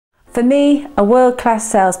For me, a world-class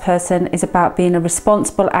salesperson is about being a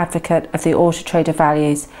responsible advocate of the Auto Trader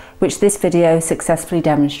values, which this video successfully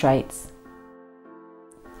demonstrates.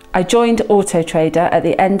 I joined Auto Trader at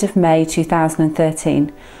the end of May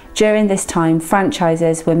 2013. During this time,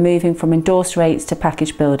 franchises were moving from endorsed rates to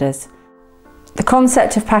package builders. The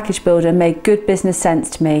concept of package builder made good business sense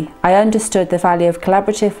to me. I understood the value of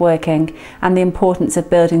collaborative working and the importance of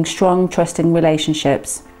building strong, trusting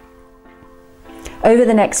relationships. Over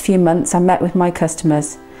the next few months, I met with my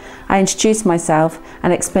customers. I introduced myself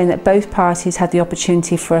and explained that both parties had the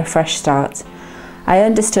opportunity for a fresh start. I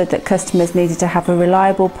understood that customers needed to have a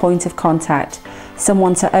reliable point of contact,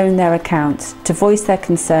 someone to own their account, to voice their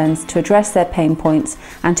concerns, to address their pain points,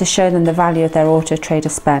 and to show them the value of their Auto Trader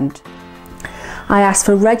spend. I asked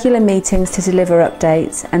for regular meetings to deliver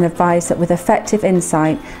updates and advised that with effective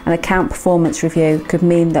insight and account performance review could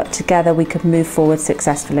mean that together we could move forward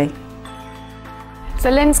successfully. So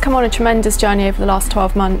Lynne's come on a tremendous journey over the last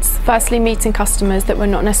 12 months, firstly meeting customers that were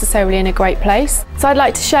not necessarily in a great place. So I'd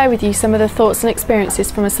like to share with you some of the thoughts and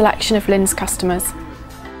experiences from a selection of Lynne's customers.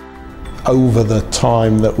 Over the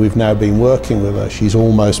time that we've now been working with her, she's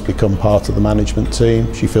almost become part of the management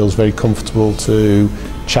team. She feels very comfortable to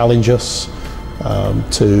challenge us,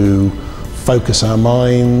 to focus our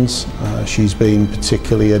minds. She's been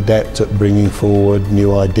particularly adept at bringing forward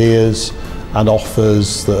new ideas and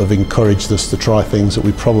offers that have encouraged us to try things that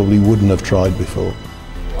we probably wouldn't have tried before.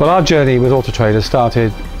 Well, our journey with Auto Trader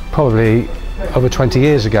started probably over 20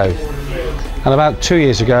 years ago. And about 2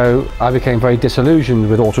 years ago, I became very disillusioned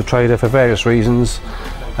with Auto Trader for various reasons,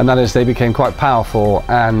 and that is they became quite powerful,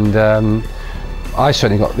 and I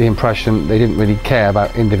certainly got the impression they didn't really care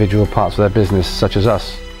about individual parts of their business, such as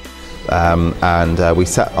us. We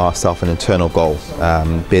set ourselves an internal goal.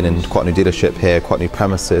 Being in quite a new dealership here, quite new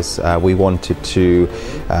premises, we wanted to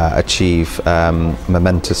achieve a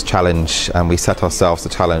momentous challenge, and we set ourselves the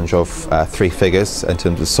challenge of 3 figures in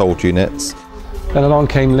terms of sold units. Then along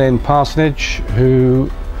came Lynne Parsonage, who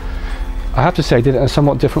I have to say did it in a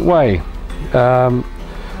somewhat different way.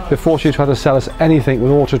 Before she tried to sell us anything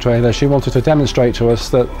with Auto Trader, she wanted to demonstrate to us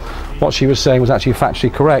that what she was saying was actually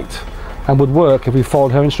factually correct and would work if we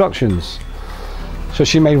followed her instructions. So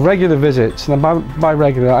she made regular visits, and by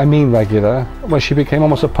regular I mean regular, where she became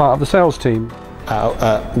almost a part of the sales team.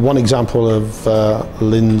 One example of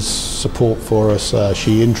Lynne's support for us,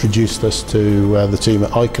 she introduced us to the team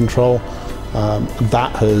at iControl.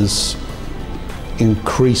 That has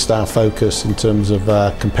increased our focus in terms of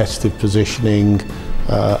competitive positioning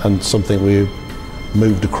and something we've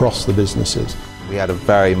moved across the businesses. We had a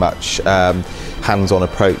very much hands-on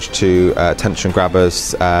approach to attention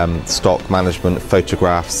grabbers, stock management,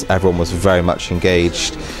 photographs. Everyone was very much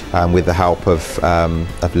engaged with the help of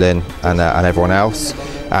Lynne and everyone else,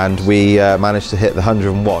 and we managed to hit the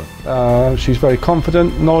 101. She's very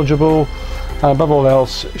confident, knowledgeable, and above all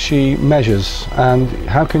else she measures, and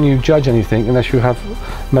how can you judge anything unless you have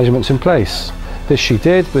measurements in place? This she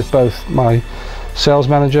did with both my sales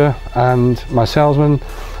manager and my salesman,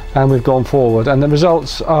 and we've gone forward, and the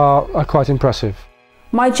results are quite impressive.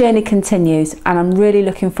 My journey continues, and I'm really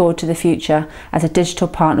looking forward to the future as a digital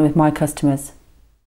partner with my customers.